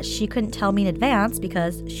says that she couldn't tell me in advance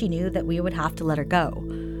because she knew that we would have to let her go.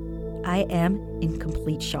 I am in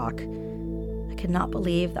complete shock. I could not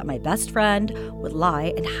believe that my best friend would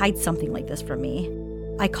lie and hide something like this from me.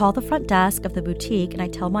 I call the front desk of the boutique and I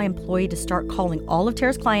tell my employee to start calling all of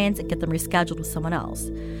Tara's clients and get them rescheduled with someone else.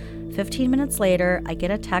 15 minutes later, I get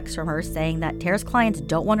a text from her saying that Tara's clients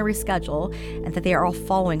don't want to reschedule and that they are all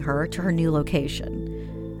following her to her new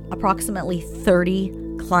location. Approximately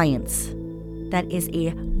 30 clients. That is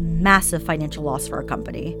a massive financial loss for our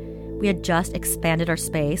company. We had just expanded our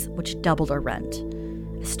space, which doubled our rent.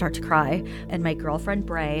 I start to cry, and my girlfriend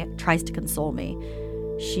Bray tries to console me.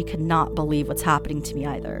 She could not believe what's happening to me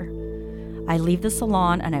either. I leave the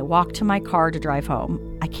salon and I walk to my car to drive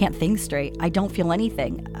home. I can't think straight. I don't feel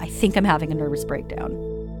anything. I think I'm having a nervous breakdown.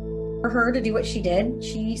 For her to do what she did,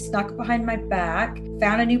 she snuck behind my back,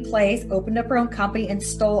 found a new place, opened up her own company, and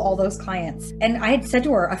stole all those clients. And I had said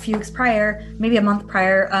to her a few weeks prior, maybe a month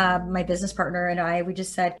prior, my business partner and we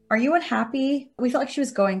just said, "Are you unhappy?" We felt like she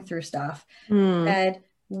was going through stuff. Said,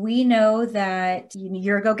 "We know that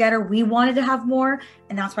you're a go-getter. We wanted to have more,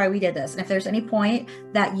 and that's why we did this. And if there's any point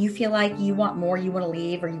that you feel like you want more, you want to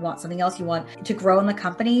leave, or you want something else, you want to grow in the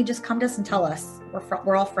company, just come to us and tell us.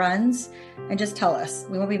 We're all friends, and just tell us.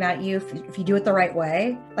 We won't be mad at you if you do it the right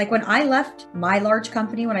way." Like when I left my large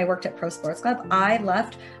company, when I worked at Pro Sports Club, I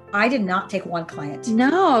did not take one client.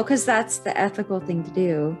 No, because that's the ethical thing to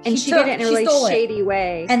do. And she did it in a really shady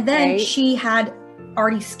way. And then she had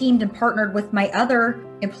already schemed and partnered with my other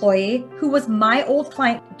employee who was my old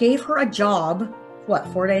client, gave her a job.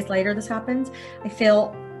 4 days later this happens? I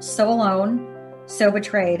feel so alone, so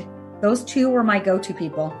betrayed. Those two were my go-to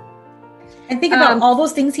people. And think about all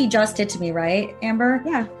those things he just did to me, right, Amber?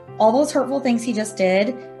 Yeah. All those hurtful things he just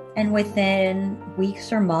did. And within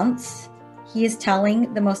weeks or months, he is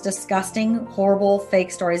telling the most disgusting, horrible,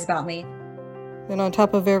 fake stories about me. And on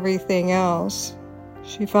top of everything else,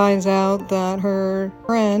 she finds out that her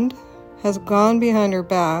friend has gone behind her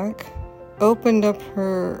back, opened up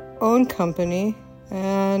her own company,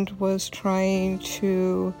 and was trying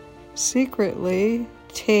to secretly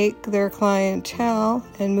take their clientele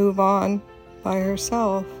and move on by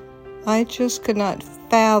herself. I just could not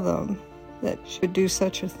fathom that she would do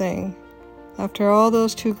such a thing. After all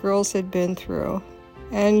those two girls had been through,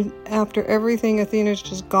 and after everything Athena's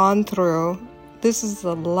just gone through, this is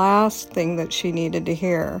the last thing that she needed to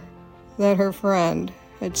hear, that her friend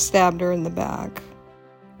had stabbed her in the back.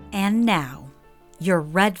 And now, your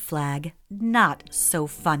red flag, not so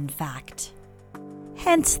fun fact.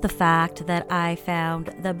 Hence the fact that I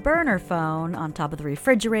found the burner phone on top of the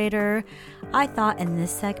refrigerator. I thought in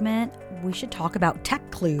this segment, we should talk about tech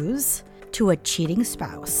clues to a cheating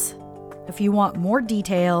spouse. If you want more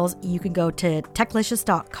details, you can go to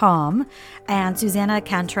techlicious.com, and Susanna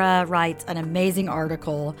Cantra writes an amazing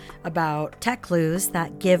article about tech clues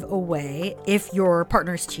that give away if your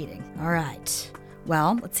partner's cheating. All right.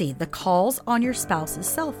 Well, let's see. The calls on your spouse's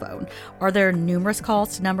cell phone. Are there numerous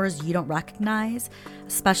calls to numbers you don't recognize,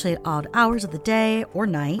 especially at odd hours of the day or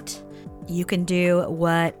night? You can do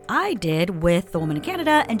what I did with the woman in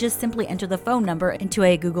Canada and just simply enter the phone number into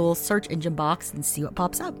a Google search engine box and see what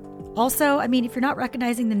pops up. Also, if you're not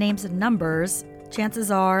recognizing the names and numbers, chances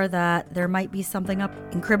are that there might be something up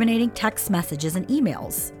incriminating text messages and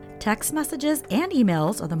emails. Text messages and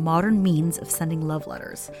emails are the modern means of sending love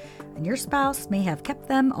letters, and your spouse may have kept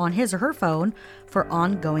them on his or her phone for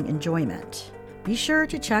ongoing enjoyment. Be sure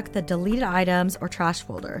to check the deleted items or trash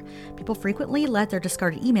folder. People frequently let their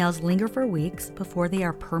discarded emails linger for weeks before they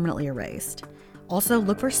are permanently erased. Also,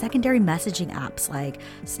 look for secondary messaging apps like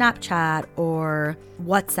Snapchat or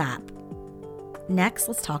WhatsApp. Next,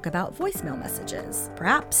 let's talk about voicemail messages.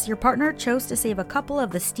 Perhaps your partner chose to save a couple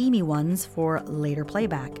of the steamy ones for later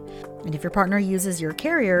playback. And if your partner uses your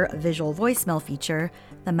carrier visual voicemail feature,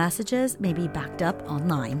 the messages may be backed up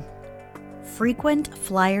online. Frequent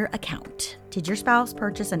flyer account. Did your spouse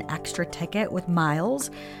purchase an extra ticket with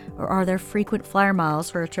miles? Or are there frequent flyer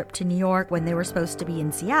miles for a trip to New York when they were supposed to be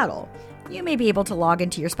in Seattle? You may be able to log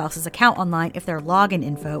into your spouse's account online if their login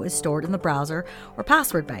info is stored in the browser or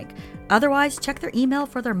password bank. Otherwise, check their email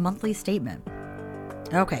for their monthly statement.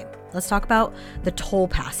 Okay, let's talk about the toll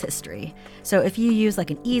pass history. So if you use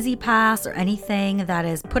like an Easy Pass or anything that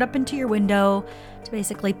is put up into your window to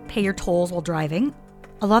basically pay your tolls while driving,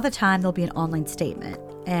 a lot of the time there'll be an online statement,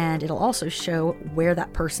 and it'll also show where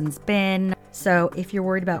that person's been. So if you're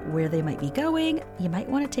worried about where they might be going, you might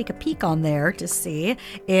want to take a peek on there to see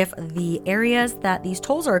if the areas that these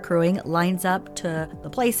tolls are accruing lines up to the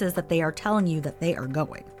places that they are telling you that they are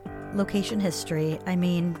going. Location history.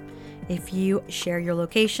 If you share your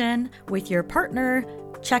location with your partner,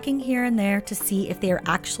 checking here and there to see if they are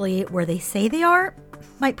actually where they say they are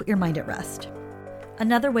might put your mind at rest.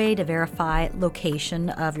 Another way to verify location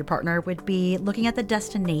of your partner would be looking at the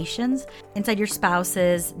destinations inside your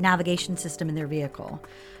spouse's navigation system in their vehicle.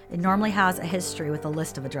 It normally has a history with a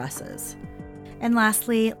list of addresses. And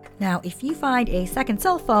lastly, now if you find a second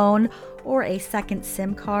cell phone or a second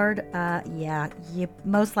SIM card, you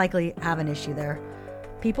most likely have an issue there.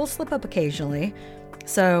 People slip up occasionally.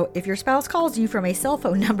 So if your spouse calls you from a cell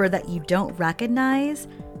phone number that you don't recognize,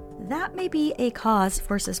 that may be a cause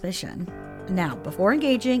for suspicion. Now, before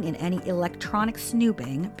engaging in any electronic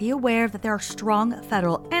snooping, be aware that there are strong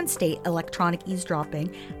federal and state electronic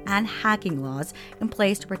eavesdropping and hacking laws in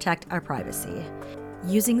place to protect our privacy.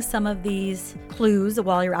 Using some of these clues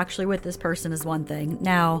while you're actually with this person is one thing.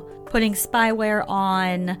 Now, putting spyware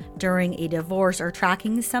on during a divorce or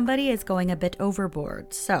tracking somebody is going a bit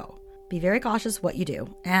overboard. So, be very cautious what you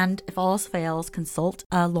do. And if all else fails, consult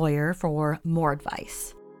a lawyer for more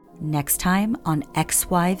advice. Next time on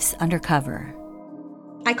Ex-Wives Undercover.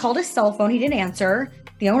 I called his cell phone. He didn't answer.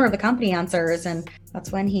 The owner of the company answers, and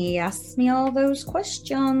that's when he asks me all those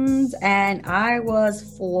questions, and I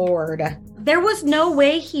was floored. There was no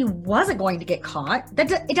way he wasn't going to get caught.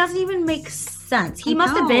 It doesn't even make sense. He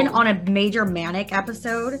must have been on a major manic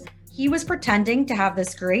episode. He was pretending to have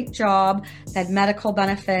this great job, that medical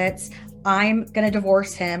benefits. I'm going to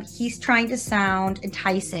divorce him. He's trying to sound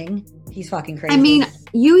enticing. He's fucking crazy.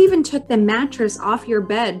 You even took the mattress off your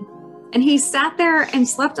bed And he sat there and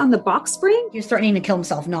slept on the box spring? He was threatening to kill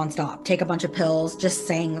himself nonstop, take a bunch of pills, just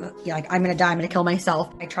saying, like, I'm going to die, I'm going to kill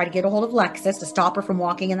myself. I try to get a hold of Lexus to stop her from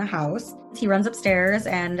walking in the house. He runs upstairs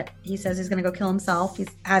and he says he's going to go kill himself. He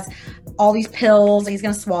has all these pills he's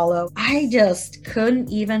going to swallow. I just couldn't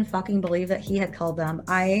even fucking believe that he had killed them.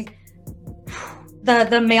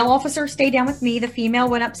 The male officer stayed down with me. The female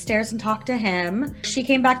went upstairs and talked to him. She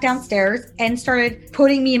came back downstairs and started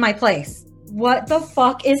putting me in my place. What the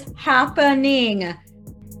fuck is happening?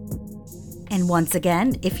 And once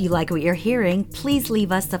again, if you like what you're hearing, please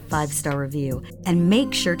leave us a 5-star review and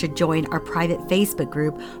make sure to join our private Facebook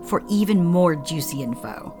group for even more juicy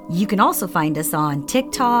info. You can also find us on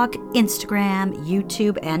TikTok, Instagram,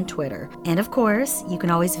 YouTube, and Twitter. And of course, you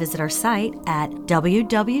can always visit our site at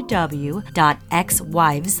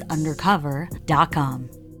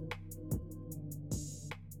www.xwivesundercover.com.